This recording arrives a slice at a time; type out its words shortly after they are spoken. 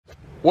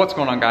What's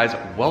going on, guys?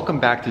 Welcome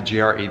back to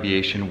JR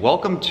Aviation.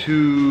 Welcome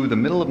to the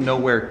middle of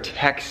nowhere,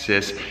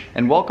 Texas,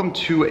 and welcome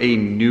to a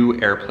new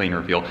airplane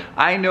reveal.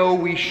 I know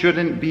we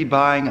shouldn't be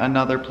buying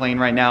another plane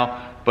right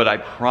now, but I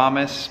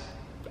promise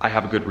I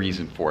have a good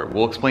reason for it.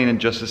 We'll explain in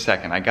just a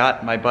second. I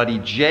got my buddy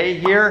Jay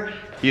here.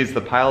 He is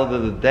the pilot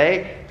of the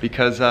day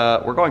because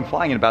we're going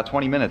flying in about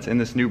 20 minutes in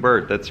this new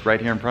bird that's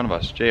right here in front of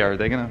us. Jay, are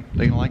they gonna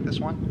like this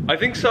one? I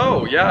think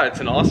so, yeah.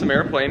 It's an awesome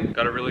airplane.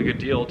 Got a really good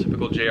deal,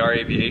 typical JR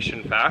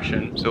Aviation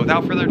fashion. So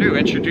without further ado,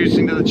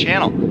 introducing to the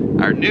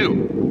channel, our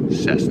new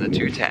Cessna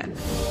 210.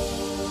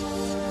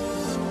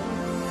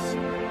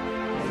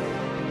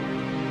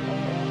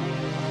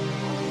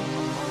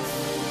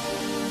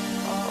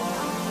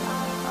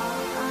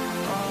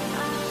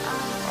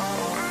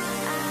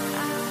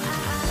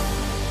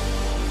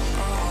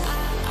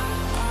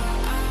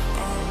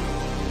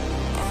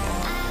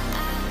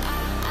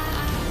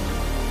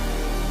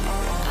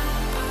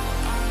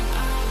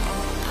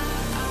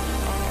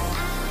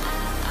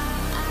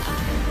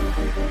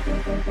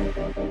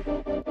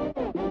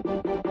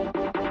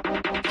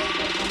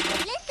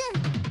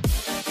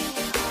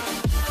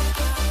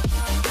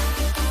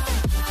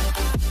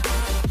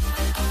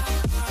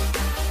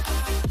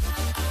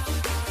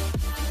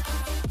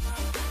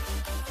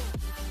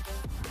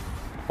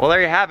 Well,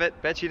 there you have it.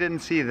 Bet you didn't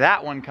see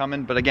that one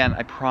coming, but again,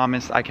 I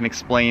promise I can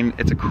explain.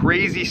 It's a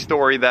crazy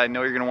story that I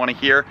know you're gonna wanna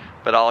hear,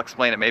 but I'll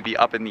explain it maybe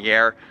up in the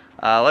air.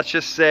 Let's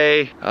just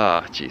say,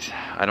 geez,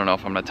 I don't know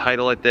if I'm gonna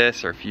title it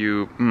this or if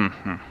you,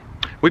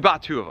 We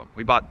bought two of them.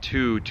 We bought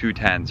two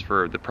 210s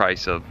for the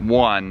price of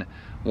one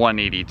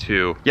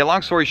 182. Yeah,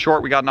 long story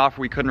short, we got an offer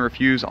we couldn't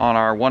refuse on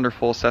our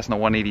wonderful Cessna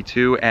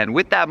 182, and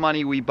with that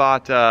money, we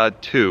bought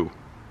two.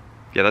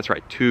 Yeah, that's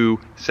right, two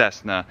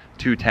Cessna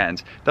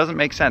 210s. Doesn't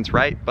make sense,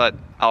 right? But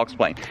I'll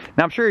explain.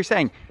 Now, I'm sure you're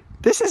saying,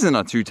 this isn't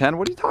a 210,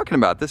 what are you talking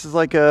about? This is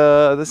like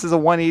this is a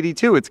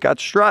 182. It's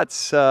got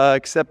struts,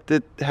 except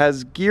it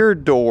has gear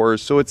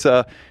doors, so it's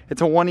a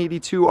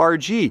 182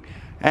 RG.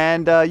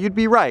 And you'd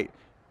be right.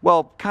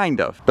 Well,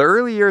 kind of. The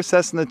early year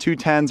Cessna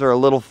 210s are a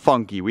little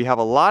funky. We have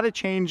a lot of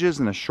changes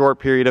in a short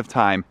period of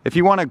time. If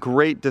you want a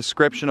great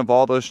description of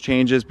all those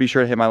changes, be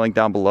sure to hit my link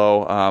down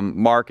below.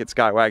 Mark at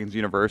Skywagons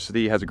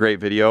University has a great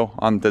video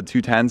on the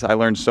 210s. I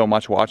learned so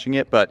much watching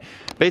it, but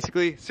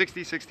basically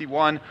 60,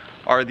 61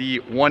 are the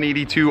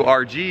 182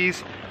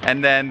 RGs,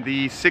 and then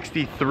the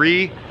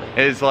 63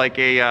 is like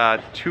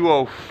a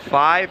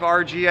 205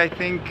 RG, I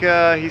think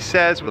he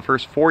says. For the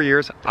first 4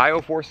 years,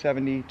 IO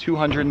 470,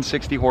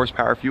 260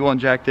 horsepower, fuel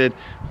injected,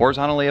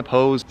 horizontally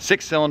opposed,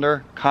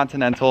 6-cylinder,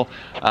 Continental,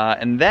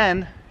 and then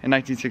in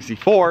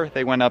 1964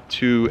 they went up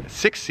to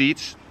 6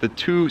 seats. The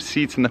 2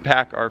 seats in the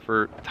back are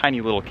for tiny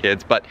little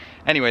kids, but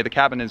anyway, the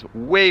cabin is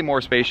way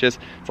more spacious.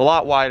 It's a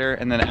lot wider,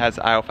 and then it has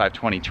IO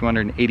 520,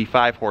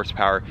 285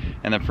 horsepower,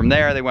 and then from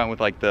there they went with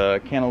like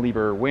the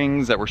cantilever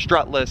wings that were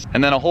strutless,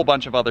 and then a whole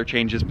bunch of other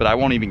changes, but I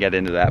won't even get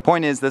into that.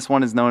 Point is, this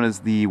one is known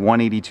as the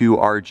 182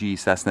 RG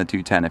Cessna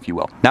 210, if you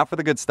will. Now for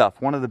the good stuff.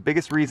 One of the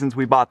biggest reasons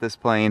we bought this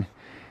plane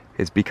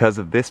is because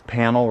of this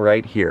panel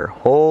right here.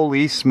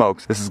 Holy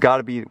smokes, this has got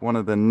to be one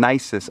of the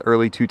nicest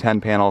early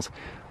 210 panels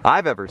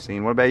I've ever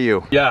seen. What about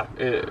you? Yeah,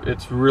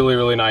 it's really,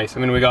 really nice. I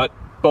mean, we got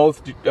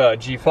both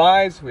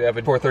G5s, we have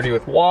a 430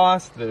 with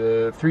WASP,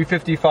 the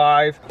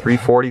 355,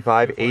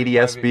 345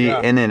 ADS-B,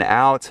 yeah. In and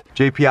out,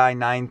 JPI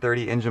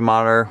 930 engine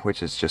monitor,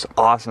 which is just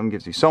awesome,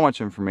 gives you so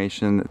much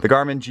information. The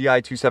Garmin GI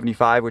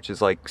 275, which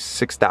is like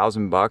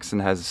 $6,000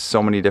 and has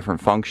so many different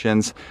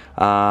functions.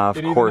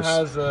 Of course,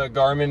 even has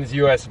Garmin's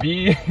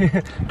USB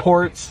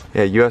ports.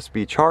 Yeah,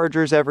 USB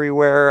chargers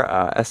everywhere.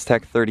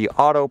 S-Tech 30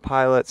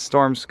 autopilot,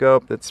 storm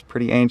scope, that's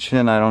pretty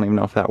ancient. I don't even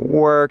know if that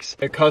works.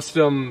 A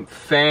custom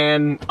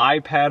fan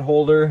iPad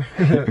holder.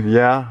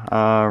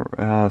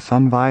 Yeah,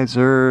 sun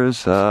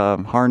visors,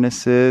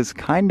 harnesses,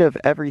 kind of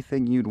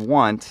everything you'd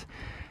want,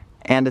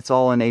 and it's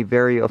all in a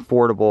very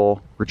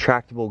affordable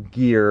retractable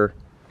gear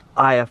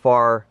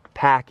IFR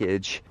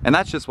package. And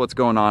that's just what's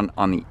going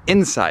on the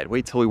inside.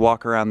 Wait till we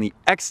walk around the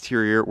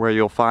exterior where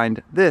you'll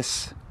find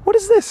this. What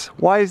is this?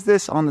 Why is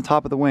this on the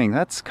top of the wing?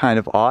 That's kind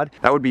of odd.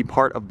 That would be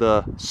part of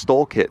the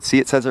Stoll kit. See,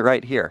 it says it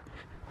right here.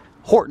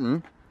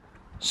 Horton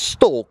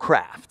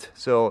Stollcraft.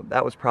 So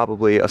that was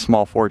probably a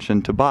small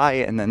fortune to buy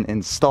and then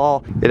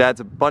install. It adds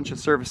a bunch of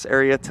surface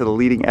area to the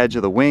leading edge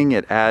of the wing.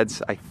 It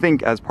adds, I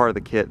think, as part of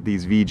the kit,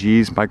 these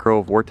VGs,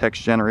 micro vortex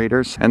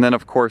generators. And then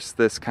of course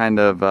this kind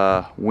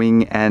of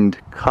wing end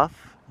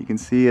cuff. You can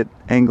see it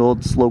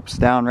angled, slopes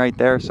down right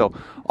there. So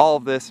all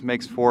of this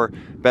makes for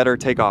better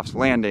takeoffs,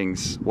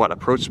 landings. What,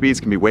 approach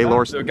speeds can be way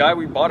lower. The guy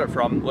we bought it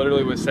from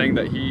literally was saying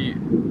that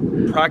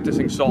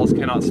practicing stalls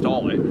cannot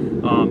stall it.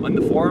 In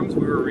the forums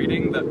we were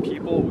reading that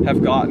people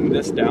have gotten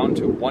this down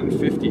to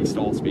 150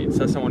 stall speeds,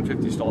 Cessna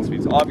 150 stall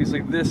speeds.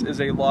 Obviously this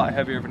is a lot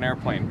heavier of an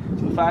airplane.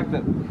 So the fact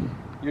that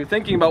you're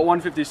thinking about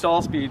 150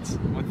 stall speeds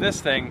with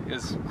this thing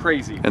is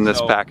crazy. In this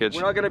package.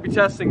 We're not going to be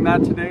testing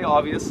that today,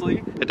 obviously.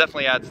 It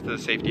definitely adds to the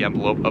safety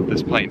envelope of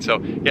this plane. So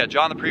yeah,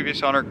 John, the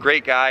previous owner,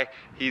 great guy.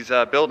 He's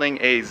building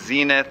a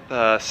Zenith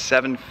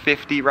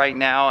 750 right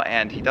now,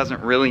 and he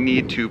doesn't really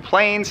need 2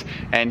 planes,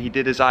 and he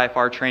did his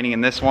IFR training in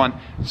this one,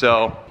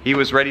 so he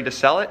was ready to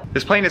sell it.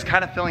 This plane is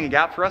kind of filling a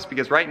gap for us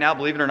because right now,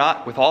 believe it or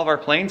not, with all of our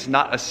planes,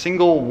 not a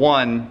single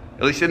one,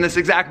 at least in this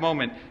exact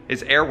moment,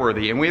 is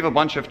airworthy, and we have a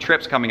bunch of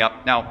trips coming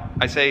up. Now,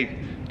 I say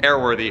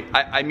airworthy,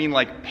 I mean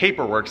like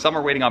paperwork. Some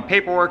are waiting on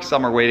paperwork,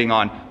 some are waiting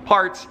on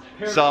parts,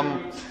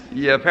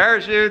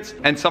 parachutes,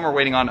 and some are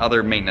waiting on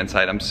other maintenance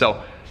items.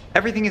 So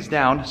everything is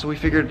down, so we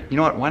figured, you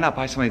know what, why not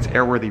buy something that's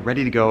airworthy,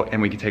 ready to go,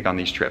 and we can take on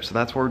these trips. So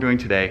that's what we're doing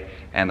today,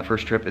 and the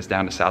first trip is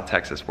down to South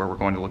Texas, where we're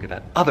going to look at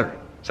that other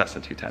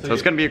Cessna 210. So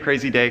it's gonna be a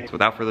crazy day. So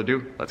without further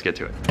ado, let's get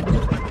to it.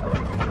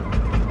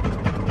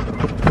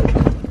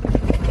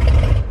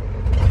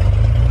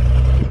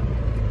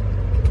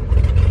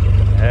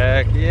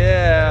 Heck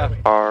yeah.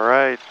 All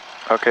right.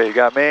 Okay, you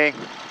got me?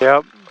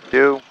 Yep.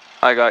 You?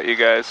 I got you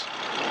guys.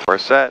 We're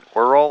set.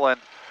 We're rolling.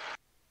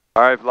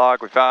 All right,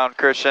 vlog. We found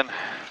Christian.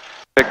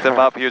 Picked him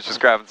up. He was just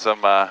grabbing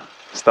some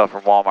stuff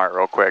from Walmart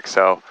real quick.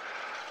 So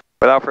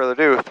without further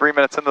ado, 3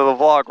 minutes into the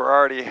vlog, we're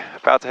already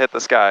about to hit the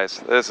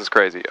skies. This is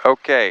crazy.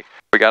 Okay.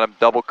 We got him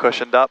double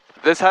cushioned up.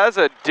 This has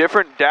a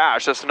different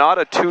dash. It's not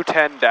a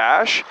 210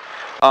 dash.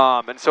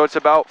 And so it's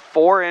about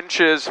 4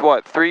 inches,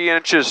 3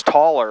 inches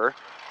taller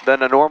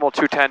than a normal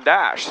 210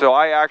 dash. So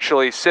I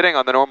actually, sitting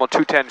on the normal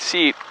 210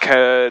 seat,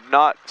 could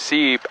not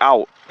see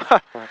out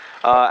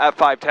at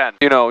 5'10".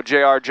 You know,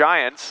 JR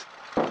Giants,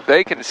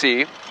 they can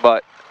see,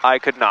 but I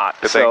could not.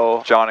 Good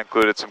thing John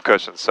included some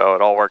cushions, so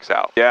it all works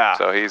out. Yeah.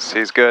 So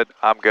he's good,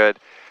 I'm good.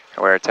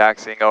 And we're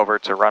taxiing over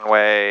to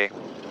runway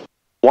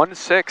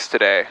 16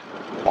 today.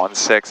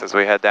 16 as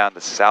we head down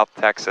to South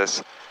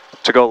Texas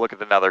to go look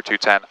at another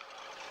 210.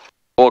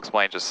 We'll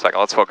explain in just a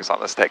second. Let's focus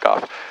on this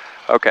takeoff.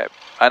 Okay,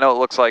 I know it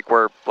looks like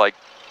we're like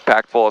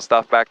packed full of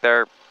stuff back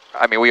there.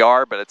 I mean, we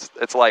are, but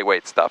it's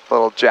lightweight stuff.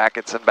 Little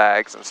jackets and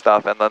bags and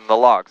stuff. And then the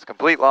logs,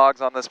 complete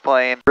logs on this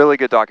plane. Really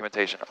good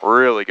documentation,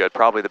 really good.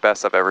 Probably the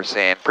best I've ever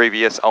seen.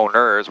 Previous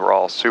owners were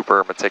all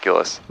super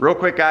meticulous. Real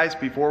quick, guys,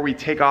 before we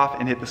take off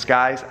and hit the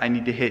skies, I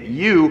need to hit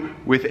you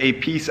with a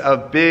piece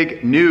of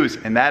big news.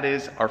 And that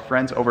is our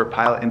friends over at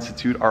Pilot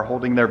Institute are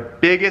holding their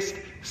biggest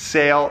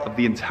sale of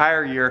the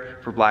entire year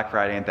for Black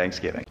Friday and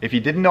Thanksgiving. If you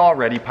didn't know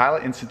already,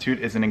 Pilot Institute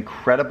is an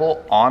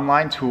incredible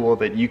online tool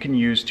that you can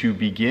use to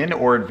begin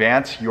or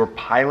advance your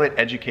pilot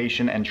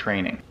education and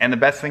training. And the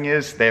best thing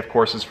is they have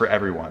courses for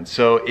everyone.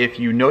 So if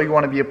you know you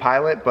want to be a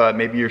pilot, but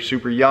maybe you're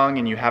super young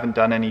and you haven't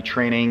done any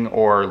training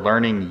or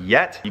learning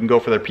yet, you can go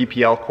for their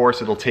PPL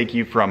course. It'll take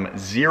you from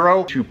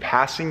 0 to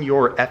passing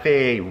your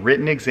FAA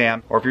written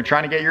exam. Or if you're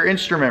trying to get your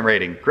instrument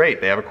rating,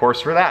 great, they have a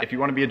course for that. If you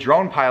want to be a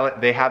drone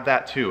pilot, they have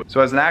that too. So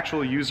as an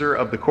actual user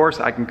of the course,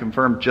 I can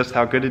confirm just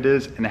how good it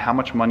is and how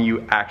much money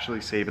you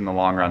actually save in the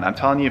long run. I'm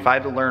telling you, if I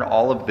had to learn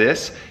all of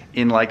this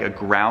in like a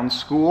ground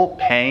school,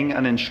 paying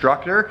an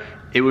instructor,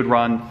 it would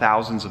run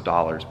thousands of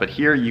dollars. But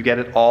here you get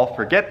it all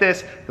for, get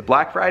this, the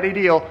Black Friday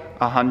deal,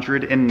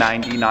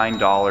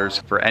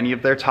 $199 for any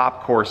of their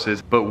top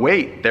courses. But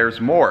wait, there's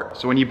more.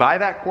 So when you buy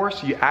that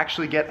course, you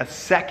actually get a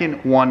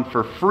second one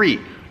for free.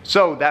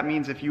 So that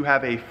means if you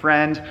have a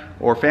friend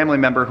or family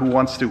member who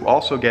wants to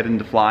also get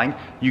into flying,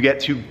 you get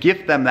to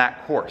gift them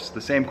that course,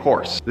 the same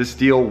course. This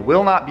deal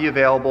will not be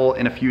available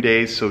in a few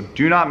days, so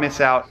do not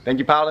miss out. Thank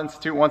you, Pilot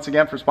Institute, once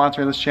again for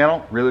sponsoring this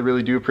channel. Really,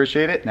 really do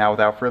appreciate it. Now,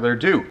 without further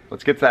ado,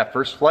 let's get to that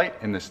first flight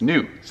in this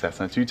new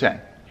Cessna 210.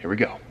 Here we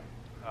go.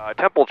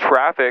 Temple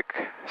traffic,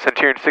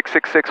 Centurion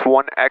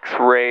 6661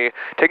 X-ray,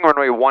 taking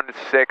runway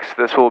 16.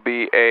 This will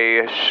be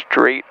a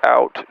straight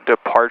out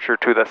departure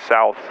to the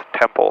south,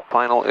 Temple.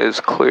 Final is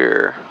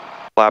clear.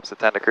 Flaps at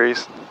 10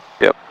 degrees.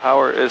 Yep.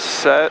 Power is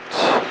set.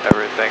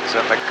 Everything's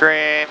in the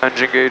green.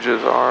 Engine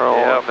gauges are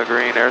all in the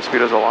green.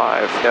 Airspeed is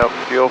alive. Yep.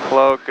 Fuel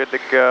flow, good to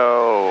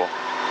go.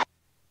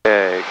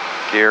 Okay,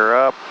 gear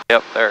up.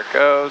 Yep, there it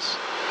goes.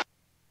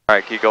 All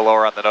right, can you go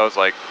lower on the nose?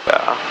 Like,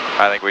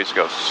 I think we should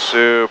go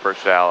super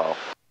shallow.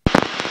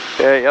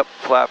 Okay, yep,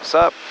 flaps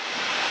up.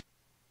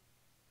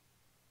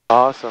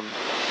 Awesome.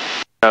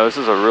 Now this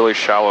is a really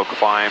shallow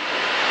climb.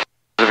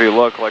 If you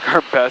look, like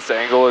our best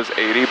angle is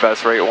 80,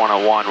 best rate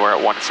 101, we're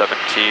at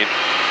 117.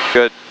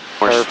 Good.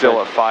 We're still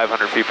at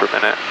 500 feet per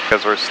minute.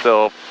 Because we're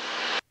still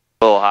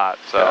a little hot,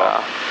 so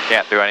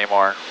can't do any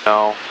more.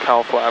 No,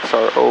 cowl flaps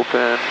are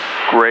open.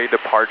 Gray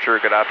departure,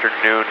 good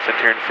afternoon.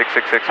 Centurion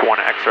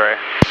 6661 X-ray.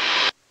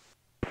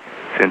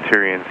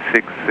 Centurion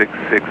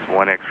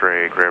 6661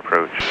 X-ray, gray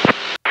approach.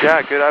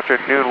 Yeah, good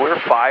afternoon.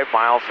 We're 5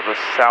 miles to the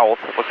south,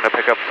 looking to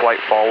pick up flight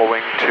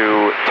following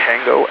to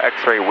Tango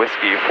X-ray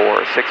Whiskey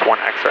for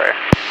 61 X-ray.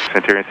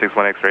 Centurion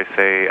 61 X-ray,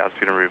 say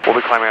altitude and route. We'll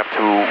be climbing up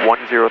to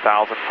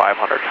 10,500,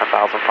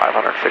 10,500,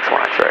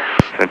 61 X-ray.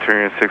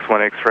 Centurion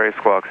 61 X-ray,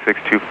 squawk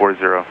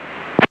 6240.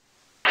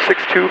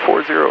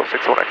 6240,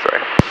 61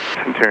 X-ray.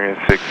 Centurion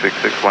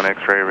 6661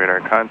 X-ray, radar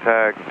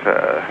contact,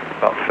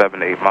 about 7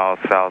 to 8 miles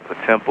south of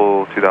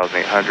Temple,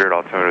 2800,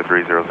 altimeter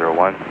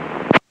 3001.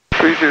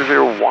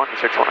 3001,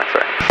 61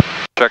 X-ray.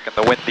 Checking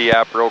the windy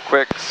app real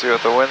quick, see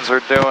what the winds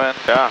are doing.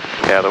 Yeah,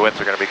 the winds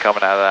are going to be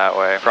coming out of that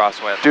way,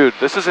 crosswind. Dude,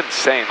 this is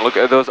insane. Look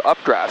at those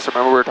updrafts,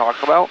 remember we were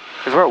talking about?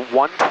 Because we're at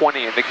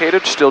 120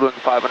 indicated, still doing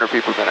 500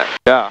 feet per minute.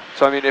 Yeah,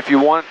 so I mean, if you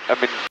want,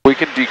 we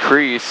can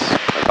decrease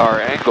our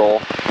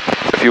angle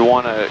if you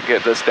want to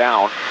get this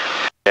down.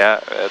 Yeah,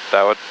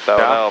 that would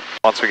help.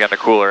 Once we get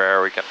into cooler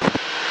air, we can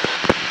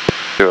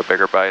do a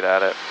bigger bite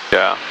at it.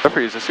 Yeah.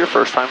 Jeffrey, is this your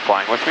first time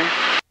flying with me?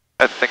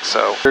 I think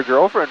so. Your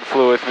girlfriend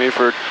flew with me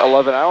for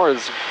 11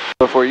 hours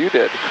before you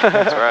did.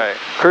 That's right.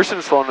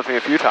 Kirsten's flown with me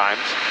a few times.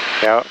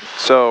 Yeah.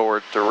 So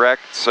we're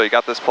direct, so you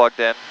got this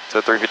plugged in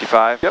to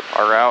 355? Yep.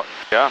 Our route?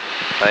 Yeah.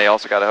 And you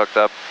also got it hooked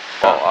up,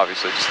 well,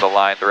 obviously just the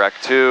line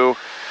direct to,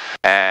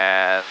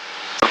 and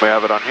we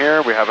have it on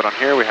here, we have it on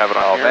here, we have it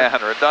on here. Oh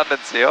man,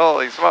 redundancy,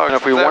 holy smokes. And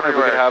if we wanted,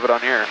 we could have it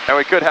on here. And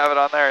we could have it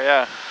on there,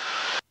 yeah.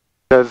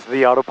 Does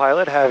the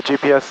autopilot have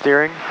GPS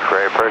steering?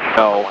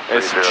 No,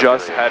 it's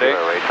just heading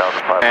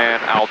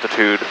and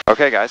altitude.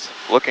 Okay guys,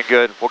 looking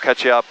good. We'll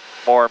catch you up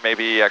more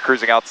maybe at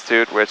cruising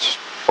altitude, which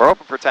we're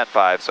hoping for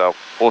 10.5, so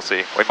we'll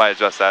see. We might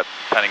adjust that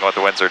depending on what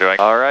the winds are doing.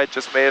 All right,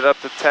 just made it up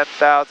to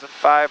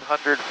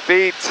 10,500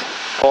 feet.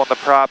 Pulling the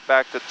prop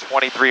back to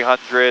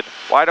 2,300.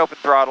 Wide open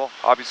throttle,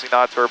 obviously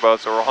not turbo,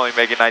 so we're only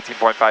making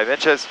 19.5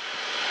 inches.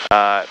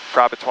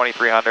 Prop at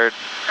 2,300.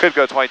 Could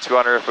go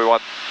 2,200 if we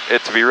want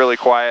it to be really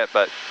quiet,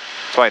 but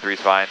 23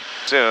 is fine.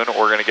 Soon,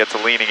 we're going to get to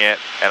leaning it,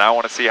 and I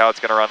want to see how it's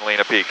going to run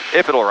Lena Peak,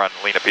 if it'll run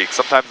Lena Peak.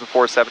 Sometimes the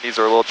 470s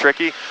are a little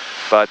tricky,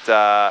 but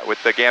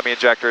with the Gamma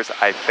injectors,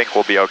 I think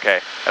we'll be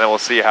okay. And then we'll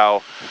see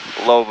how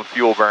low of a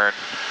fuel burn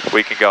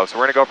we can go. So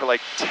we're going to go for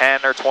like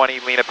 10 or 20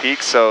 Lena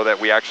Peaks so that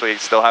we actually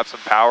still have some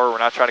power. We're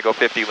not trying to go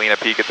 50 Lena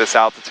Peak at this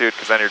altitude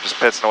because then you're just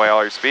pissing away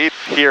all your speed.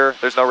 Here,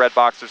 there's no red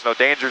box, there's no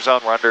danger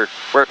zone. We're at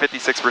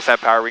 56%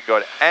 power. We can go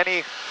to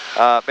any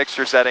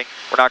mixture setting.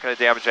 We're not going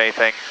to damage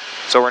anything.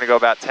 So we're going to go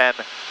about 10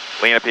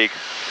 Lena Peak.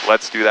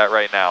 Let's do that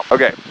right now.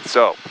 Okay,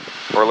 so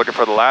we're looking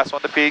for the last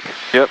one to peak.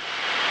 Yep.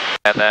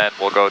 And then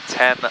we'll go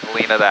 10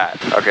 Lena that.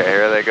 Okay,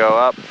 here they go,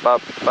 up,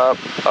 up, up.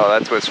 Oh,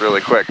 that twists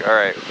really quick. All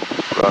right,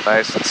 go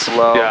nice and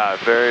slow. Yeah,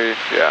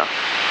 yeah.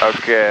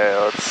 Okay,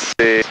 let's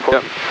see.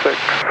 46,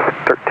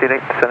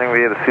 13-8, descending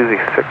via the Suzy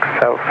 6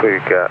 south, we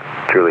got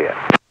Juliet.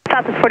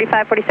 South is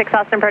 45, 46,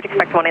 Austin, approach,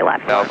 expect 18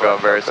 left. No, I'm going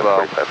very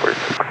slow. 45,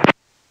 46.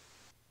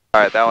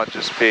 All right, that one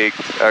just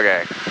peaked.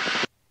 Okay.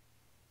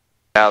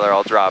 Now they're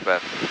all dropping.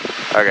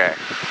 Okay.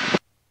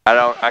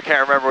 I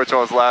can't remember which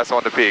one was the last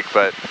one to peak,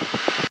 but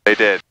they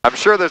did. I'm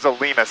sure there's a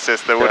lean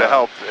assist that would have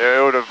helped.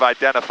 It would have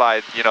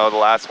identified, you know, the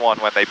last one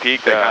when they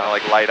peaked. They kind of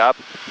like light up.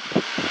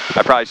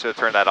 I probably should have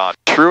turned that on.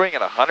 Truing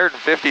at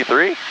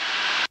 153?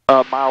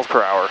 Miles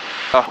per hour.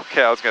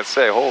 Okay, I was gonna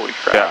say, holy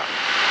crap. Yeah.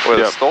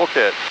 With a stall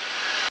kit.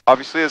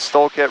 Obviously, the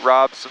stall kit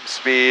robs some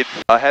speed.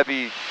 A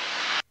heavy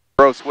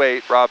gross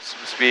weight robs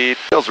some speed.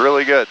 Feels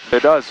really good.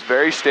 It does.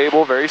 Very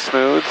stable, very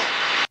smooth.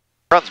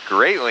 Runs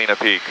great, Lena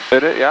Peak.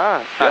 Did it?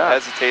 Yeah. Not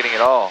hesitating at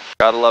all.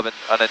 Gotta love an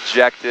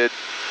injected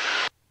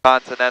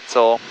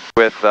Continental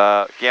with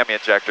Gamma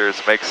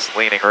injectors makes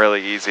leaning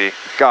really easy.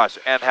 Gosh,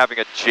 and having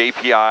a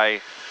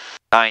JPI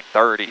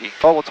 930.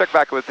 Well, we'll check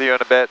back with you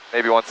in a bit,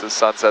 maybe once the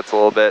sun sets a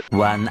little bit.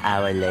 1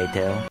 hour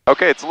later.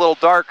 Okay, it's a little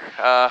dark.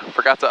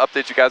 Forgot to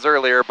update you guys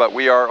earlier, but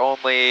we are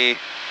only,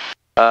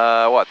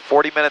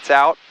 40 minutes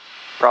out?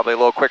 Probably a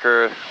little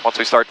quicker once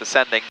we start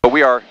descending, but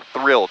we are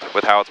thrilled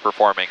with how it's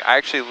performing. I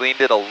actually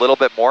leaned it a little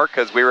bit more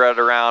because we were at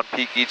around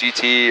peak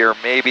EGT or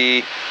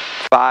maybe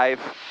 5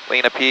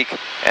 Lena Peak,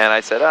 and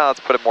I said, oh, let's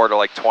put it more to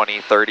like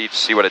 20, 30 to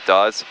see what it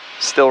does.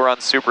 Still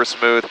runs super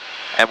smooth,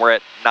 and we're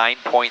at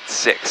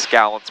 9.6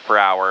 gallons per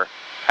hour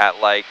at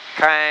like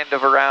kind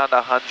of around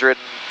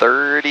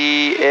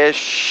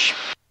 130-ish,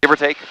 give or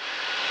take,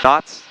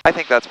 knots. I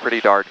think that's pretty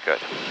darn good.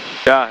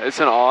 Yeah, it's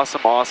an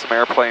awesome, awesome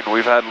airplane.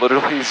 We've had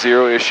literally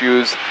 0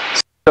 issues.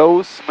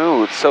 So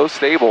smooth, so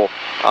stable.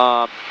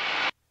 I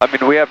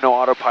mean, we have no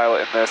autopilot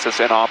in this. It's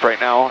in op right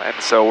now, and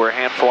so we're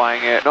hand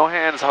flying it. No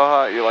hands,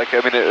 haha. You're like, I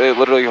mean, it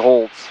literally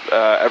holds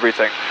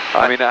everything.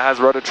 I mean, it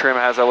has rudder trim, it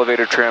has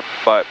elevator trim,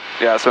 but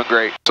yeah, it's been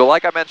great. So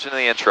like I mentioned in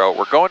the intro,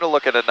 we're going to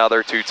look at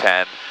another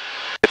 210.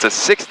 It's a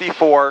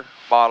 64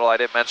 model. I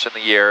didn't mention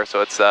the year,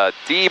 so it's a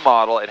D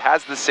model. It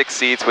has the 6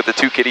 seats with the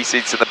 2 kiddie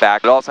seats in the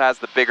back. It also has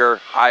the bigger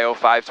IO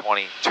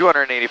 520,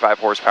 285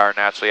 horsepower,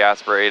 naturally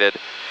aspirated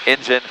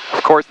engine.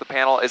 Of course, the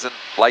panel isn't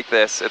like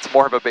this. It's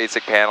more of a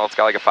basic panel. It's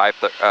got like a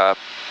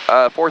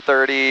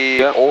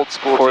 430, old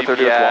school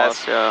 430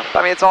 GPS. Yeah.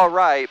 I mean, it's all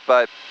right,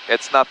 but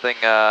it's nothing,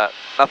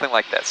 nothing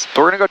like this.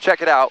 So we're gonna go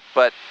check it out.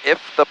 But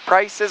if the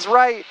price is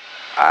right,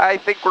 I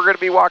think we're gonna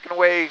be walking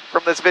away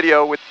from this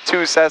video with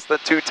 2 Cessna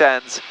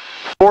 210s.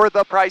 For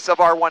the price of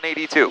our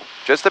 182.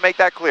 Just to make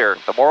that clear,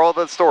 the moral of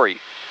the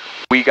story,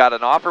 we got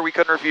an offer we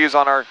couldn't refuse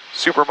on our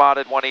super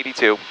modded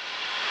 182,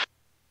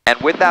 And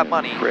with that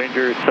money,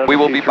 we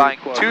will be buying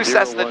 2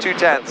 Cessna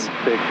 210s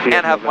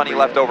and have money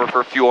left over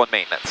for fuel and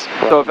maintenance.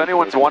 So if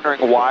anyone's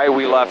wondering why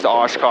we left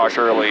Oshkosh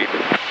early,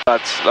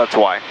 that's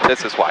why.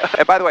 This is why.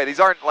 And by the way, these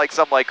aren't like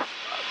some like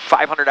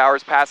 500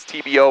 hours past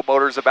TBO,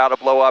 motors about to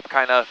blow up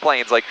kind of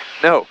planes. Like,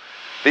 no,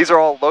 these are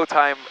all low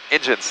time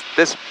engines.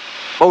 This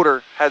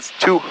motor has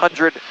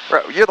 200,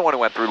 you're the one who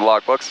went through the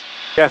logbooks.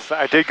 Yes,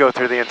 I did go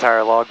through the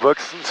entire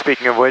logbooks.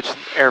 Speaking of which,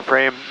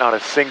 airframe, not a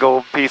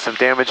single piece of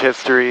damage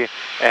history,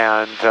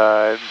 and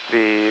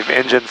the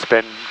engine's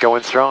been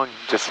going strong,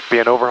 just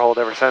being overhauled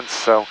ever since,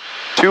 so.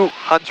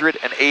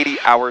 280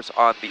 hours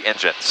on the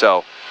engine,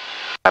 so,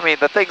 I mean,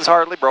 the thing's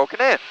hardly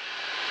broken in.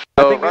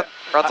 So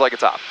runs like a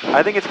top.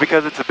 I think it's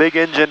because it's a big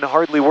engine,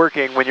 hardly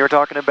working. When you're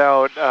talking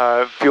about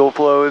fuel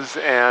flows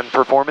and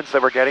performance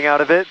that we're getting out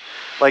of it,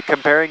 like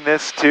comparing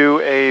this to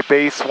a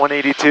base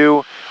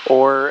 182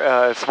 or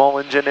a small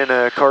engine in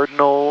a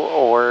Cardinal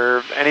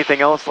or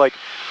anything else, like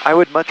I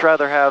would much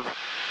rather have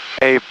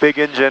a big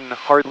engine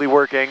hardly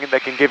working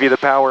that can give you the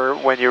power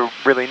when you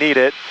really need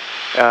it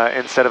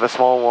instead of a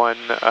small one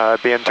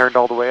being turned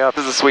all the way up.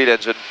 This is a sweet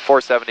engine.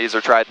 470s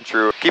are tried and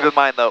true. Keep in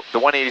mind though, the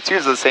 182s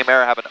of the same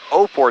era have an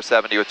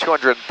 0470 with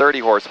 230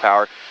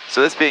 horsepower.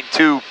 So this being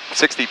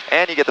 260,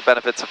 and you get the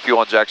benefits of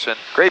fuel injection,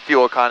 great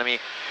fuel economy.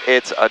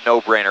 It's a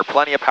no-brainer.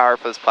 Plenty of power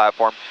for this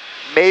platform.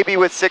 Maybe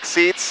with 6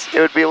 seats, it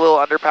would be a little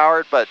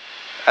underpowered, but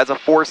as a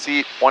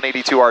 4-seat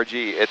 182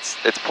 RG,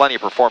 it's plenty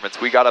of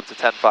performance. We got up to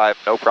 10.5,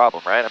 no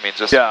problem, right? I mean,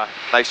 just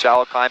nice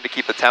shallow climb to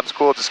keep the temps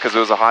cool, just because it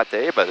was a hot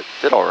day, but it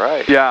did all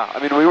right. Yeah, I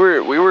mean,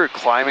 we were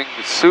climbing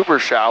super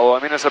shallow.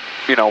 I mean, it's a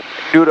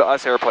new to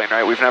us airplane,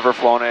 right? We've never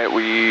flown it.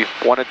 We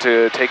wanted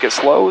to take it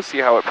slow, see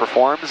how it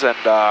performs, and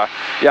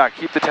yeah,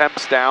 keep the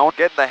temps down.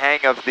 Getting the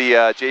hang of the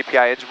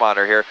JPI engine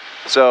monitor here.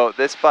 So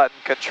this button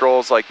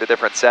controls like the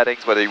different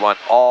settings, whether you want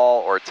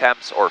all or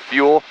temps or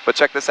fuel. But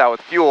check this out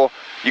with fuel.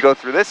 You go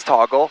through this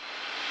toggle,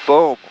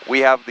 boom, we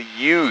have the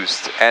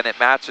used, and it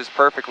matches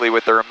perfectly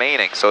with the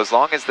remaining. So as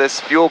long as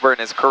this fuel burn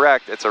is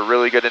correct, it's a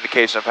really good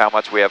indication of how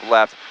much we have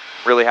left.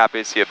 Really happy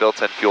to see a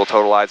built-in fuel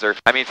totalizer.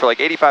 I mean, for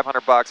like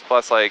 8,500 bucks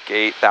plus like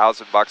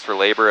 8,000 bucks for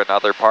labor and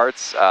other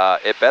parts,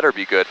 it better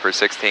be good for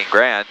 16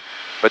 grand.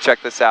 But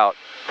check this out,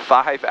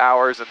 5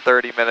 hours and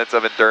 30 minutes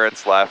of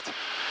endurance left.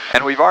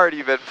 And we've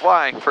already been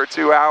flying for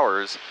 2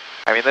 hours.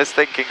 I mean, this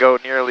thing can go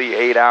nearly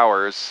 8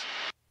 hours.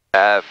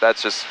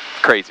 That's just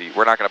crazy.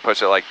 We're not going to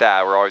push it like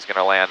that. We're always going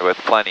to land with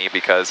plenty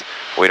because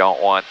we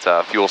don't want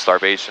fuel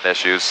starvation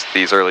issues.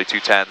 These early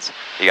 210s,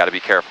 you got to be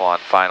careful on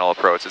final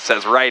approach. It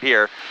says right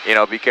here, you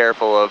know, be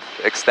careful of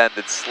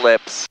extended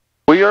slips.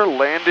 We are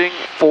landing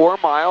 4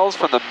 miles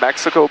from the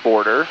Mexico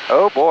border.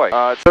 Oh boy.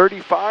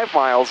 35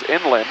 miles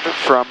inland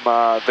from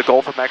the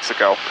Gulf of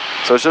Mexico.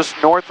 So it's just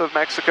north of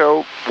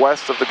Mexico,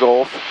 west of the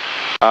Gulf.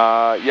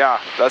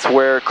 Yeah, that's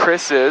where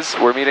Chris is.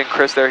 We're meeting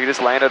Chris there. He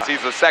just landed.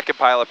 He's the second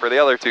pilot for the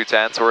other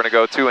 210, so we're going to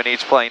go 2 in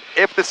each plane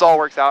if this all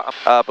works out.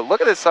 But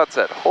look at this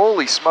sunset.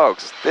 Holy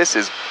smokes. This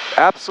is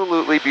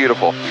absolutely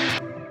beautiful.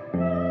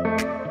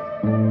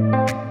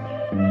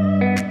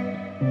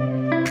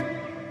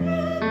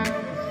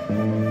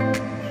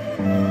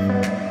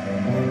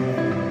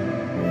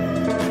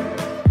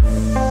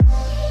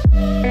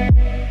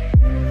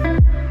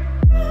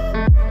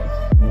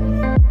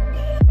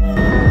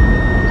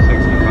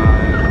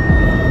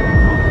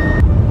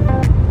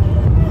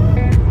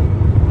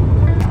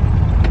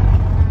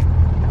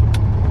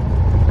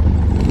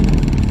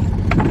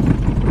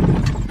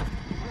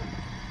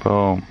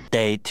 Boom.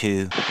 Day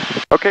 2.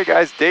 Okay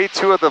guys, day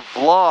 2 of the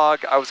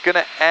vlog. I was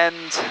gonna end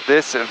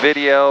this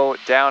video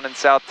down in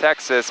South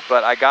Texas,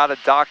 but I gotta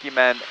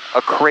document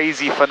a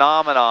crazy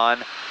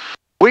phenomenon.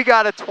 We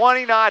got a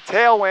 20-knot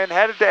tailwind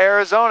headed to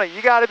Arizona.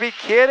 You gotta be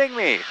kidding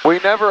me. We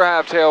never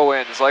have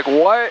tailwinds. Like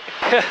what?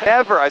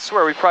 Never. I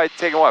swear, we've probably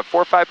taken what,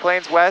 4 or 5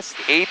 planes west,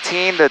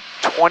 18 to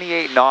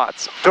 28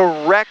 knots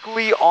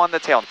directly on the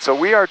tail. So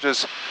we are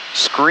just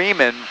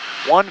screaming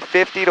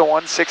 150 to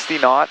 160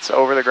 knots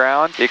over the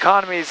ground. The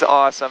economy is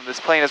awesome. This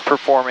plane is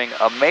performing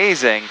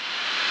amazing.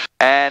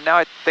 And now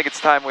I think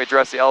it's time we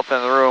address the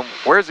elephant in the room.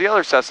 Where's the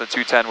other Cessna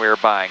 210 we were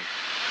buying?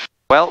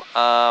 Well,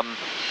 yeah,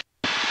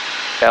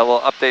 a little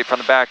update from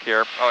the back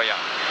here. Oh yeah.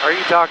 Are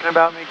you talking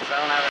about me? Because I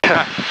don't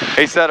have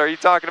He said, are you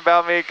talking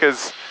about me?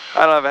 Because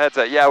I don't have a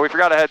headset. Yeah, we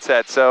forgot a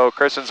headset, so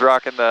Christian's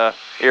rocking the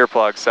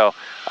earplugs. So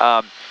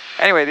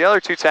anyway, the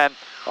other 210,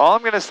 all I'm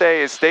going to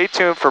say is stay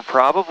tuned for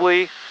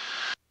probably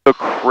the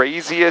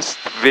craziest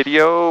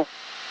video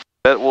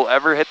that will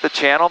ever hit the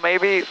channel,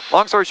 maybe.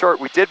 Long story short,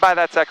 we did buy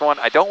that second one.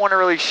 I don't want to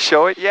really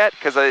show it yet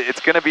because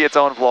it's going to be its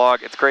own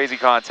vlog. It's crazy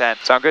content.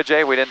 Sound good,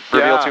 Jay? We didn't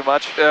reveal too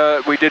much?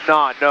 We did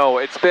not, no.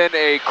 It's been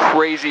a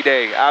crazy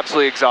day,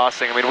 absolutely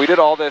exhausting. I mean, we did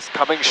all this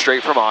coming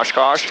straight from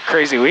Oshkosh.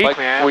 crazy week, like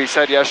man. We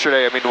said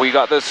yesterday, I mean, we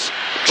got this,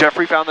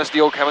 Jeffrey found this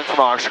deal coming from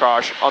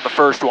Oshkosh on the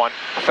first one,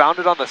 found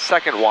it on the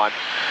second one,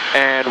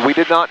 and we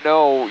did not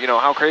know, you know,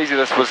 how crazy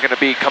this was going to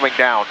be coming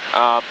down.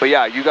 But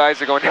yeah, you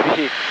guys are going to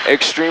be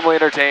extremely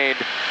entertained.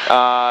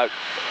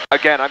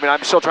 again, I mean,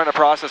 I'm still trying to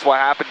process what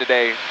happened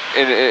today.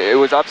 It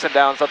was ups and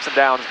downs,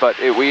 but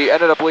we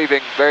ended up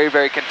leaving very,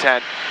 very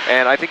content.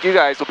 And I think you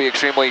guys will be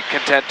extremely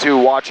content too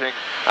watching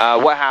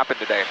what happened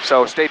today.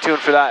 So stay tuned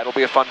for that. It'll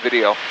be a fun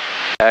video.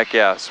 Heck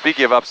yeah.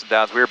 Speaking of ups and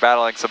downs, we were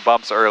battling some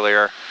bumps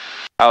earlier.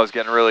 I was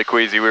getting really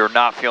queasy. We were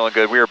not feeling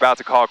good. We were about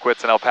to call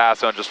quits in El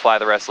Paso and just fly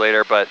the rest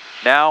later. But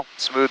now,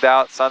 smoothed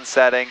out, sun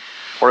setting.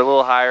 We're a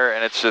little higher,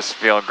 and it's just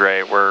feeling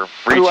great. We're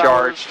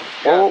recharged.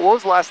 Yeah. What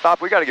was the last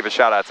stop? We got to give a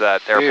shout out to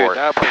that airport.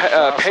 Dude,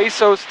 awesome.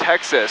 Pasos,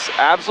 Texas,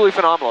 absolutely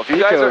phenomenal. If you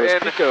guys are in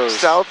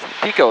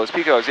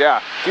Pecos,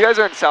 yeah. If you guys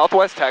are in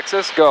Southwest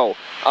Texas, go.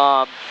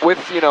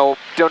 With, you know,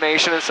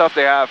 donation and stuff,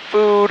 they have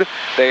food,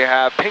 they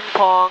have ping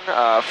pong,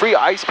 free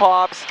ice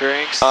pops,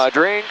 drinks,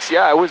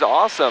 yeah, it was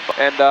awesome.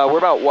 And we're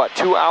about, what,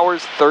 2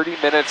 hours, 30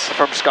 minutes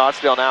from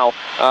Scottsdale now.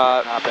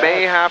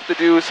 May have to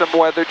do some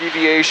weather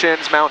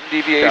deviations, mountain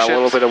deviations. Got a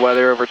little bit of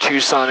weather over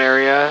Tucson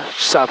area,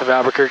 south of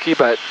Albuquerque,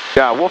 but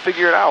yeah, we'll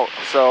figure it out.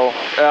 So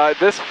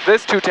this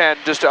 210,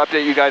 just to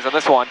update you guys on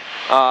this one,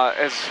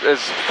 has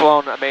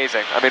flown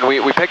amazing. I mean,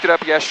 we picked it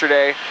up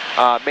yesterday,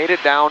 made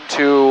it down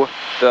to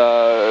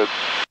the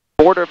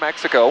border of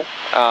Mexico,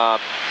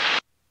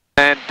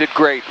 and did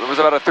great. It was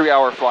about a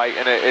 3-hour flight,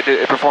 and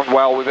it performed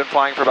well. We've been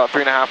flying for about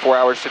 3.5, 4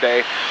 hours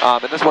today,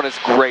 and this one is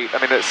great.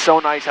 I mean, it's so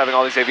nice having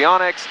all these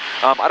avionics.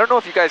 I don't know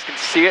if you guys can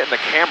see it in the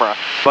camera,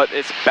 but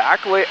it's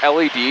backlit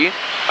LED,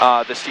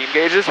 the steam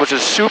gauges, which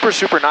is super,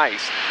 super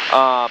nice.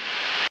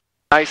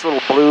 Nice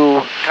little blue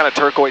kind of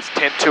turquoise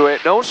tint to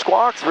it. No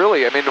squawks,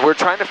 really. I mean, we're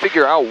trying to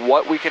figure out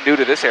what we can do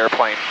to this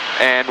airplane,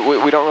 and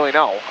we don't really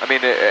know. I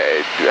mean,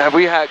 have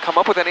we come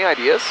up with any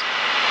ideas?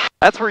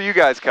 That's where you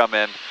guys come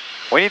in.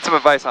 We need some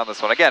advice on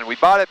this one. Again, we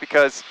bought it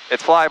because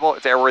it's flyable,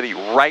 it's airworthy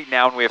right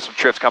now, and we have some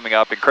trips coming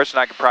up, and Chris and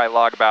I could probably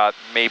log about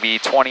maybe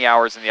 20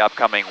 hours in the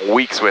upcoming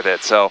weeks with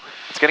it, so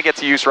it's going to get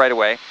to use right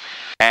away,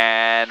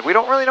 and we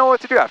don't really know what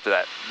to do after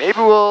that. Maybe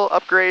we'll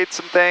upgrade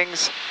some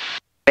things.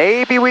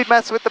 Maybe we'd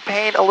mess with the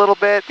paint a little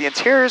bit. The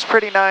interior is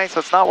pretty nice, so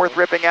it's not worth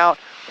ripping out.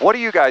 What do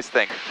you guys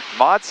think?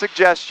 Mod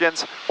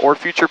suggestions or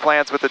future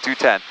plans with the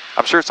 210?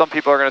 I'm sure some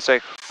people are going to say,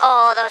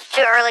 oh, those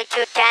too early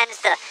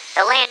 210s,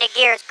 the landing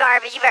gear is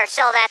garbage. You better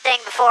sell that thing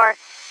before,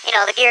 you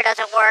know, the gear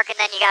doesn't work, and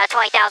then you got a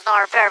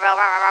 $20,000 repair bill.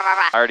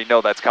 I already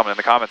know that's coming in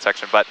the comment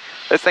section, but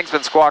this thing's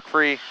been squawk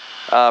free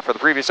for the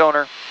previous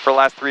owner for the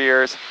last 3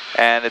 years,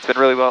 and it's been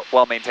really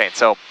well maintained.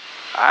 So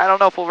I don't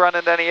know if we'll run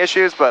into any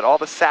issues, but all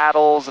the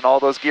saddles and all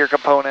those gear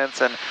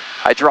components and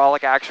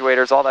hydraulic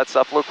actuators, all that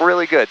stuff look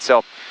really good.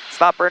 So it's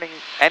not burning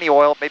any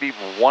oil, maybe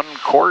 1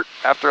 quart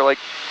after like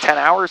 10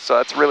 hours, so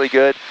that's really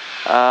good.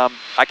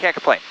 I can't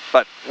complain.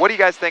 But what do you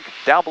guys think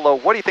down below?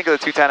 What do you think of the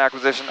 210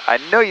 acquisition? I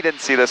know you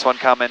didn't see this one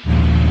coming.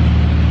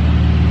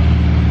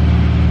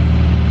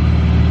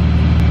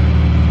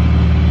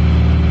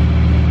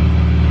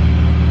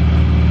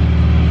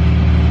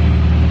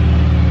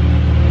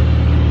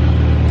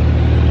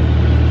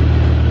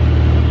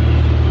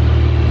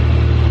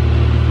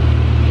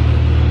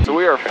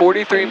 We are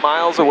 43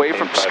 miles away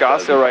from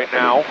Scottsdale right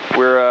now.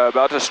 We're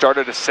about to start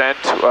a descent.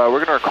 We're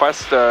going to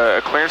request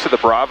a clearance of the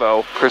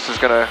Bravo. Chris is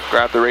going to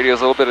grab the radios,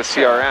 a little bit of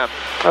CRM.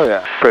 oh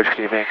yeah. Approach,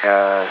 good evening.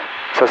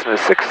 Cessna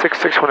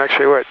 6661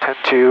 X-ray, we're at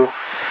 10-2.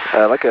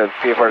 Like a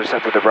VFR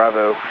descent with the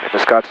Bravo in the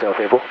Scottsdale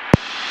table.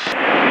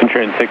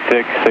 Train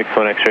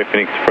 6661 X-ray,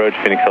 Phoenix approach,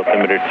 Phoenix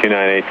altimeter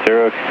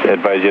 2980.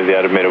 Advise you of the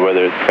automated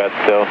weather at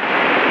Scottsdale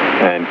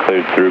and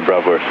cleared through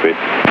Bravo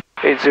airspace.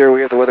 80, we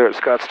have the weather at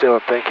Scottsdale,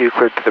 and thank you,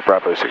 cleared to the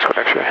Bravo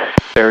 61 X-ray.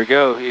 There we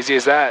go, easy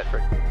as that.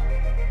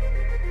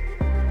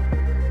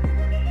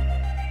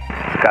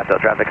 Scottsdale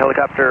traffic,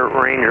 helicopter,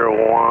 Ranger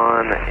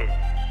 1.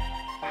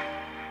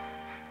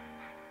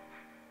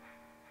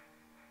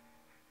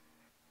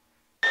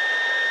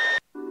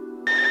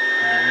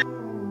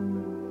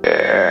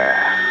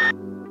 Yeah.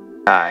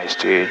 Nice,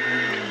 dude.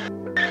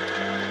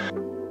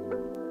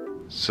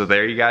 So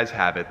there you guys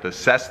have it. The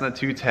Cessna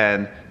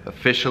 210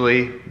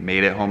 officially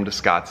made it home to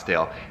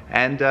Scottsdale.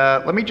 And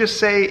let me just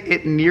say,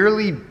 it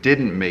nearly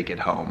didn't make it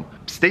home.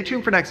 Stay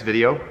tuned for next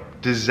video.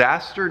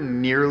 Disaster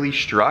nearly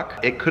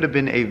struck. It could have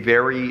been a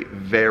very,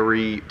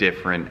 very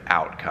different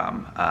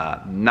outcome.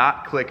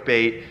 Not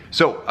clickbait.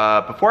 So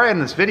before I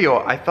end this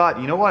video, I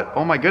thought, you know what?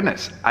 Oh my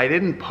goodness, I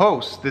didn't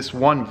post this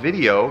one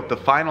video, the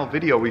final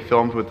video we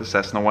filmed with the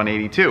Cessna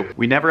 182.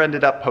 We never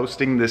ended up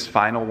posting this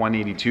final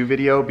 182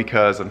 video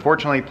because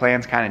unfortunately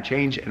plans kind of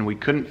changed and we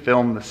couldn't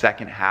film the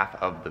second half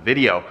of the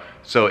video.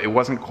 So it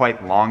wasn't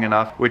quite long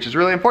enough, which is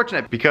really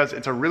unfortunate because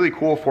it's a really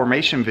cool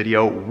formation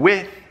video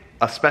with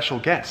a special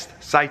guest,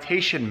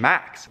 Citation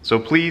Max. So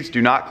please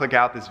do not click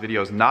out. This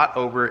video is not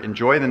over.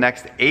 Enjoy the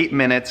next 8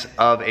 minutes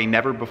of a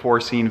never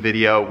before seen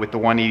video with the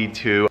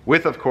 182,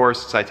 with of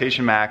course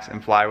Citation Max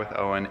and Fly with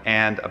Owen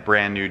and a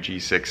brand new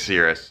G6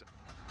 Cirrus.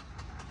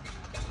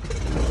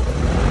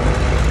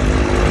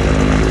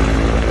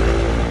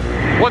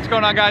 What's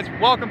going on, guys?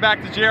 Welcome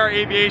back to JR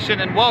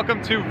Aviation and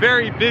welcome to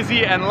very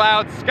busy and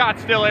loud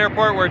Scottsdale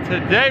Airport, where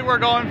today we're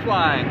going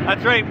flying.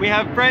 That's right, we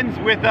have friends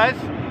with us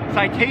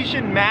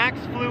Citation Max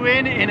flew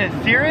in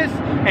a Cirrus,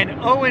 and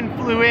Owen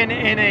flew in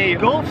a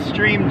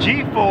Gulfstream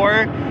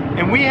G4,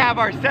 and we have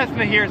our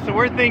Cessna here, so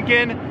we're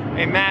thinking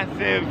a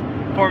massive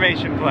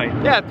formation play.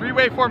 Yeah,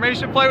 three-way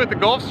formation play with the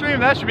Gulfstream,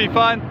 that should be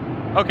fun.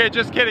 Okay,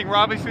 just kidding, we're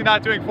obviously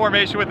not doing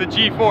formation with the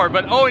G4,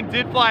 but Owen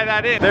did fly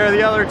that in. There are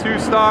the other 2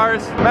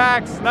 stars.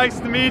 Max, nice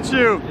to meet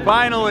you.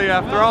 Finally,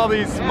 after all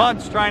these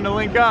months trying to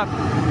link up.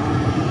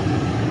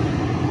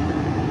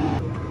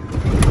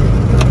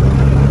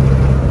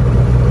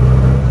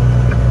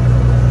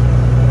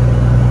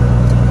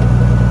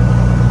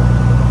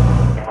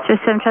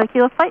 Just 7 Charlie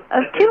Kilo flight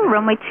of 2,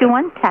 runway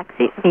 21,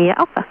 taxi via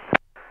Alpha.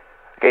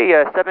 Okay,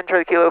 7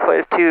 Charlie Kilo flight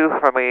of 2,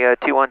 runway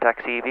 21,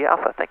 taxi via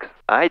Alpha, thanks.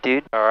 Hi,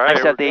 dude. All right,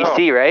 nice to have the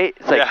AC, right?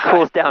 It's like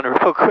cools down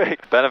real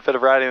quick. Benefit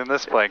of riding in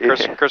this plane.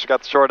 Chris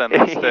got the short end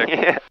of the stick.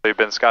 Yeah. So you've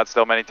been to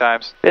Scottsdale many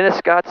times? Been to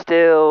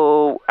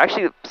Scottsdale,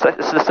 actually,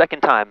 this is the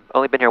 2nd time.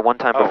 Only been here 1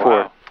 time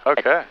before. Wow.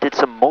 Okay. I did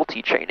some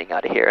multi-training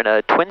out of here in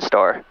a Twin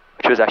Star,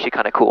 which was actually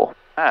kind of cool.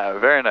 Ah,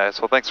 very nice.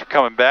 Well, thanks for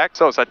coming back.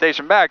 So,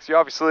 Citation Max, you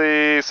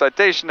obviously,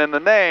 Citation in the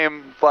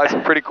name, fly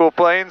some pretty cool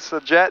planes,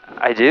 a jet.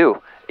 I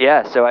do.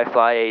 Yeah, so I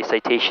fly a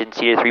Citation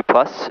CJ3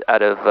 Plus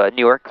out of New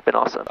York. It's been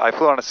awesome. I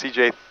flew on a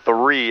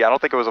CJ3. I don't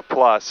think it was a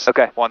Plus.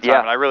 Okay. One time,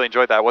 and I really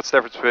enjoyed that. What's the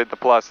difference between the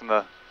Plus and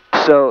the...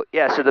 So,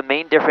 yeah, so the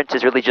main difference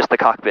is really just the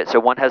cockpit. So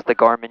one has the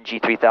Garmin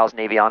G3000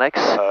 avionics.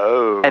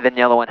 Oh. And then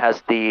the other one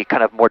has the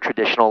kind of more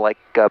traditional, like,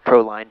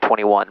 Proline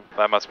 21.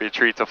 That must be a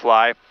treat to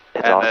fly.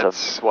 It's and awesome.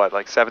 It's, what,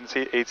 like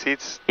 8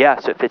 seats? Yeah,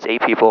 so it fits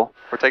 8 people.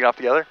 We're taking off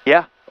together?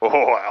 Yeah. Oh,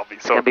 I'll be so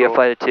It's going to be a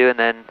flight of 2, and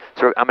then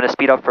so I'm going to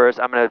speed up first.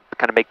 I'm going to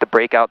kind of make the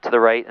break out to the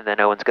right, and then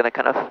Owen's going to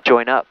kind of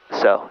join up.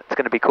 So it's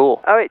going to be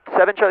cool. All right,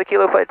 7 Charlie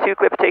Kilo flight 2,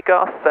 clear for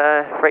takeoff.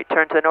 Right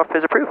turn to the north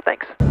is approved.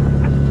 Thanks.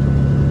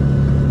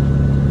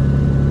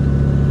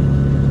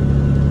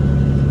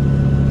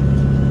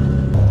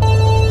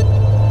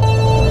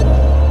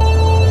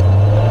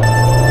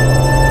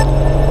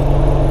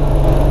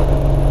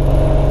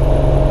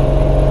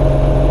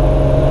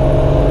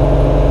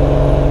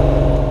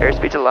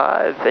 Airspeed's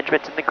alive,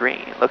 Benjamin's in the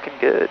green, looking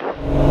good.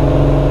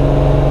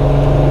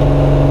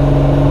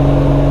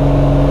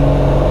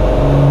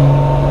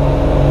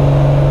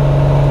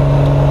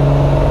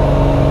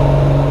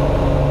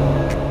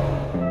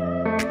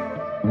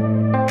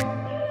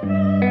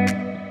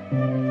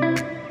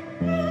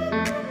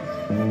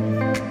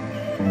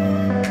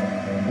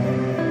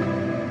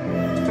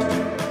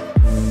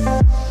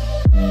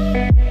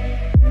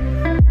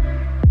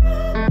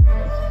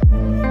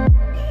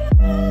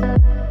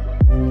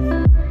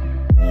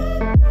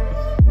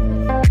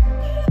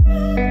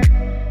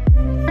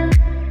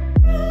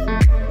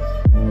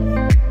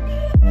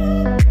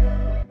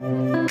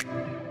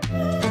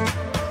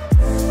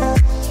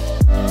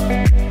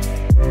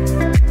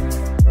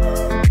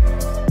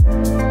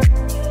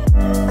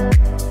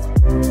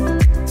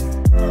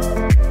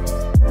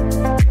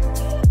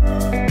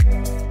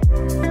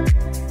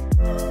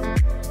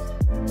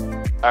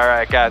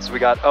 Alright guys, we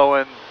got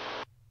Owen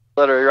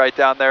literally right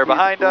down there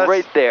behind us.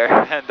 Right there.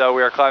 And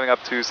we are climbing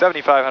up to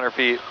 7,500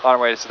 feet on our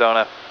way to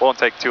Sedona. Won't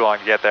take too long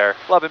to get there.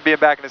 Loving being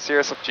back in the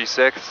Cirrus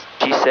G6.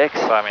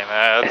 G6? I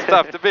mean, it's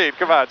tough to beat.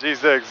 Come on,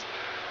 G6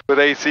 with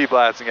AC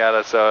blasting at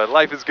us. So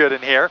life is good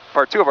in here.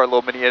 Part 2 of our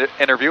little mini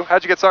interview.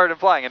 How'd you get started in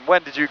flying, and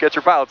when did you get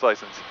your pilot's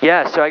license?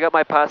 Yeah, so I got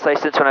my pilot's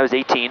license when I was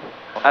 18.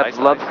 Oh, I've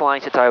loved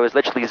flying since I was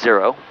literally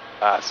 0.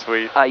 Ah,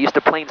 sweet. I used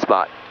to plane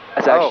spot.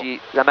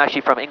 I'm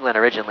actually from England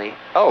originally.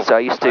 Oh. So I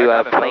used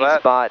to plane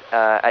spot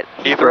at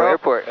Heathrow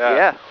Airport.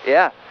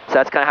 Yeah. So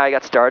that's kind of how I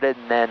got started,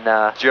 and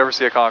then... Did you ever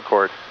see a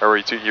Concorde, or were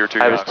you too young?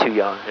 I was too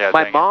young. Yeah,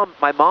 my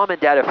mom and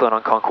dad have flown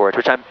on Concords,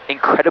 which I'm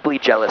incredibly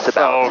jealous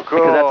about. So cool.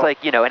 Because that's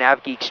like, you know, an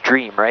av geek's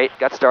dream, right?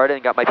 Got started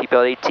and got my people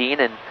at 18,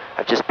 and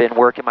I've just been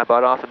working my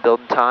butt off and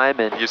building time.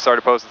 And you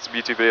started posting some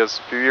YouTube videos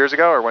a few years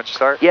ago, or when did you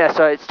start? Yeah,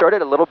 so I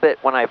started a little bit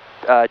when I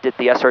did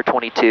the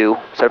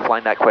SR-22, started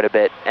flying that quite a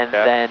bit, and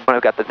then when I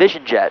got the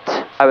Vision Jet,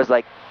 I was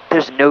like,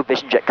 there's no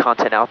Vision Jet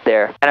content out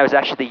there. And I was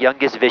actually the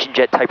youngest Vision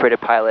Jet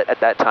type-rated pilot at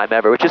that time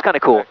ever, which is kind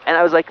of cool. And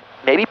I was like,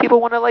 maybe people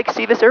want to like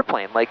see this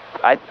airplane. Like,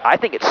 I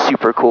think it's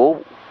super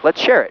cool. Let's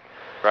share it.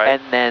 Right.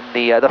 And then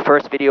the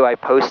first video I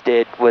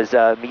posted was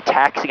me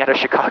taxiing out of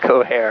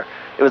Chicago O'Hare.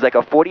 It was like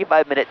a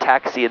 45-minute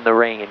taxi in the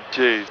rain.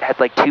 Jeez. It had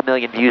like 2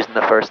 million views in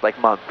the first like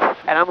month.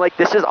 And I'm like,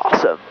 this is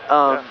awesome.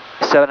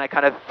 So then I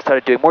kind of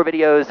started doing more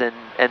videos,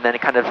 and then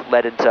it kind of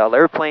led into all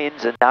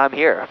airplanes, and now I'm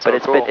here. So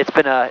but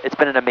it's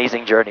been an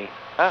amazing journey.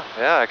 Oh,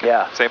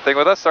 yeah. Same thing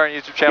with us starting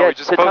a YouTube channel. Yeah, we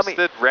just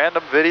posted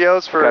random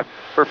videos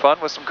for fun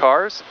with some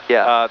cars.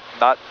 Yeah.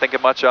 Not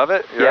thinking much of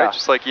it, right?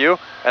 Just like you.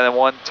 And then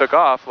one took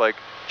off, like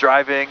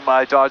driving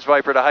my Dodge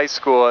Viper to high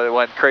school. It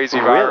went crazy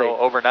viral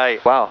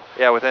overnight. Wow.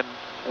 Yeah, within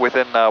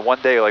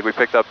 1 day, like we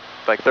picked up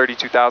like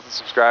 32,000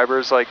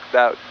 subscribers, like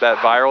that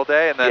viral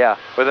day, and then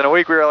within a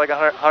week we were like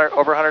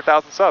over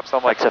 100,000 subs. So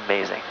I'm like, that's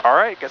amazing. All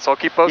right, guess I'll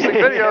keep posting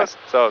videos.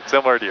 So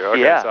similar to you.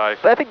 Okay,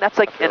 but I think that's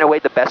like in a way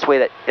the best way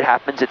that it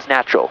happens. It's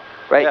natural.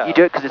 right? Yeah. You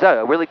do it because it's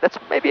really, that's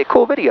maybe a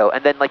cool video,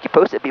 and then like you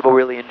post it, people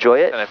really enjoy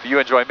it. And if you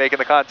enjoy making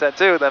the content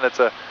too, then it's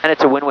a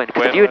win-win.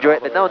 Because if you enjoy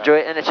it, then they'll enjoy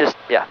it, and it's just,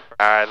 yeah.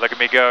 All right, look at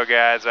me go,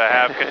 guys. I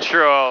have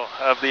control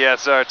of the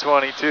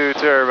SR22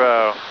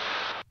 turbo.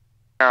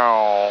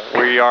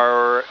 We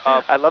are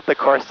up. I love the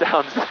car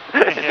sounds.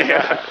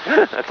 Yeah.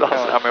 That's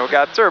awesome. I mean, we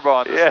got turbo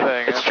on this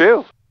thing. It's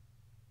true.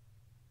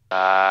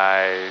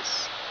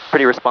 Nice.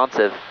 Pretty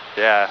responsive.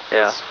 Yeah,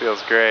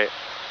 feels great.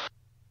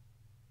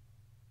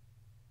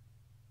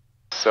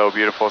 So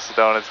beautiful.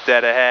 Sedona's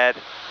dead ahead.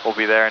 We'll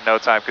be there in no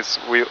time because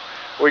we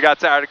got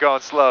tired of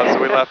going slow,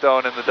 so we left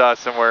Owen in the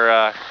dust, and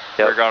we're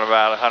going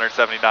about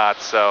 170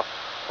 knots. So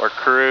we're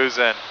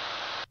cruising.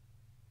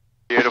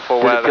 Beautiful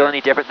weather. Does it feel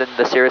any different than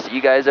the Cirrus that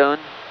you guys own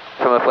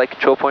from a flight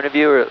control point of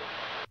view, or?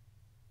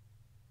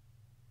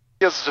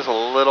 Feels just a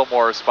little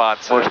more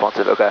responsive. More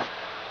responsive, okay.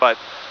 But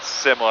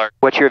similar.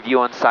 What's your view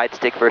on side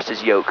stick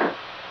versus yoke? Do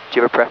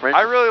you have a preference?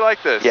 I really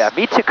like this. Yeah,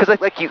 me too, because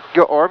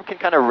your arm can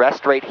kind of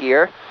rest right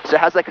here, so it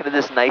has like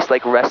this nice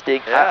like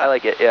resting. Yeah. I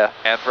like it, yeah.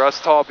 And for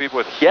us tall people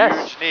with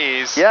huge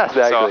knees,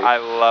 exactly. So I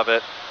love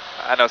it.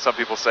 I know some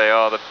people say,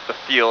 oh, the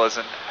feel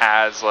isn't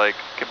as like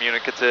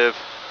communicative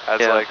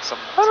as like some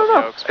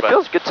yokes. It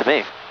feels good to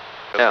me.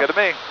 Feels good to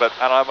me, but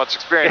I don't have much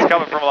experience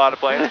coming from a lot of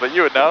planes, but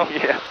you would know.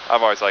 Yeah.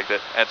 I've always liked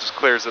it, and it just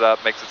clears it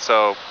up, makes it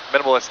so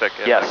minimalistic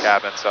in the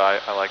cabin, so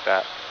I like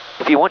that.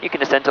 If you want, you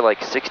can ascend to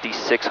like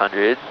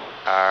 6,600.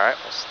 Alright,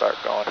 we'll start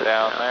going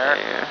down there.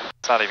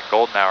 It's not even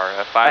golden hour.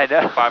 At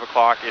 5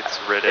 o'clock, it's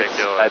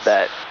ridiculous. I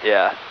bet,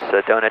 yeah.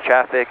 Sedona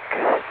traffic,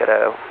 got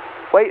a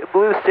white and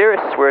blue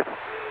Cirrus. We're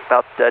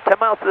about 10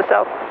 miles to the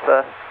south,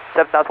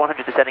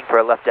 7,100 descending for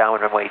a left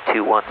downwind runway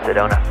 21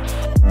 Sedona.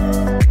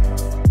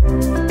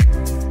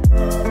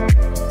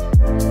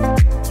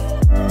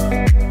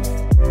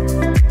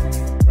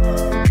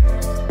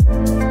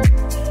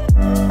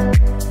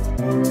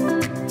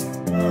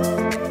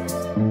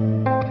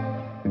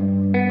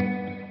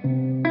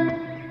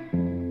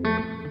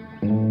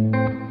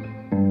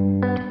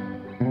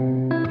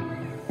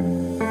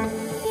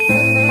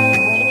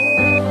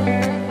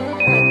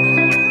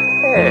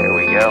 There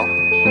we go.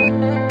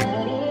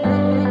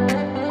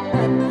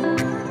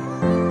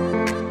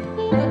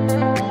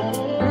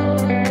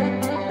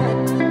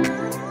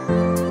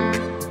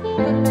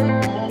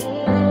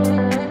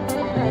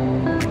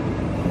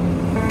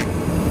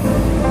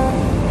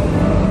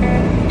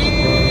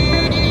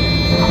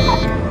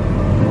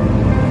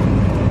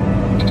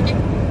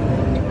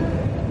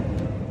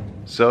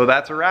 So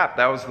that's a wrap.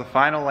 That was the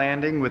final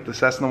landing with the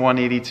Cessna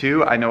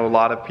 182. I know a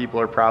lot of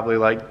people are probably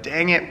like,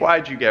 dang it,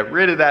 why'd you get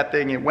rid of that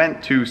thing? It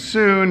went too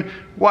soon.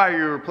 Why are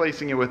you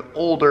replacing it with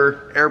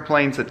older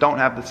airplanes that don't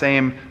have the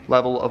same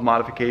level of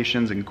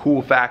modifications and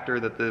cool factor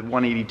that the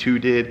 182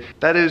 did?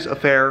 That is a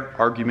fair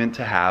argument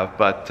to have,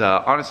 but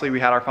honestly, we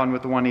had our fun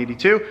with the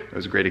 182. It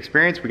was a great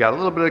experience. We got a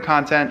little bit of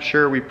content.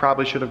 Sure, we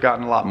probably should have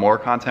gotten a lot more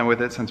content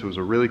with it since it was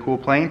a really cool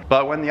plane,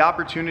 but when the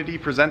opportunity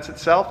presents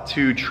itself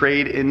to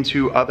trade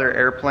into other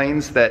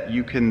airplanes that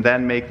you can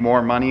then make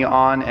more money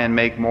on and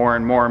make more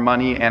and more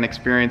money and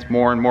experience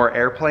more and more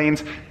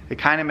airplanes, it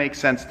kind of makes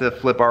sense to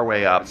flip our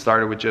way up. It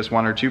started with just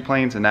 1 or 2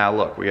 planes, and now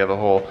look, we have a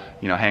whole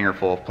hangar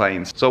full of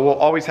planes. So we'll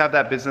always have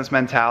that business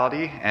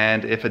mentality,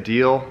 and if a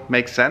deal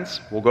makes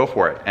sense, we'll go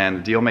for it. And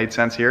the deal made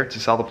sense here to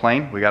sell the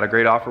plane. We got a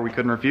great offer we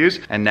couldn't refuse,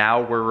 and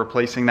now we're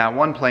replacing that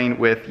 1 plane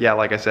with,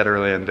 like I said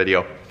earlier in the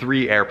video,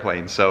 3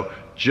 airplanes. So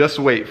just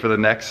wait for the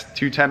next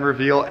 210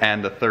 reveal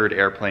and the 3rd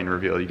airplane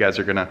reveal. You guys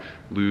are gonna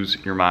lose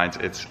your minds.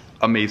 It's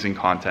amazing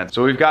content.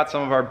 So we've got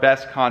some of our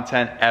best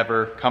content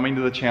ever coming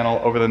to the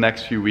channel over the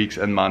next few weeks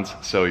and months.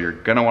 So you're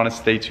gonna wanna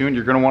stay tuned.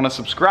 You're gonna wanna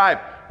subscribe.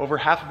 Over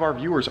half of our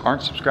viewers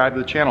aren't subscribed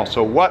to the channel.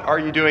 So what are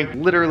you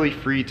doing? Literally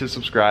free to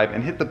subscribe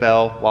and hit the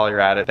bell while you're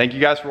at it. Thank you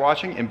guys for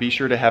watching, and be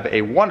sure to have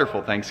a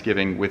wonderful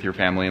Thanksgiving with your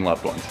family and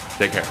loved ones.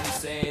 Take care.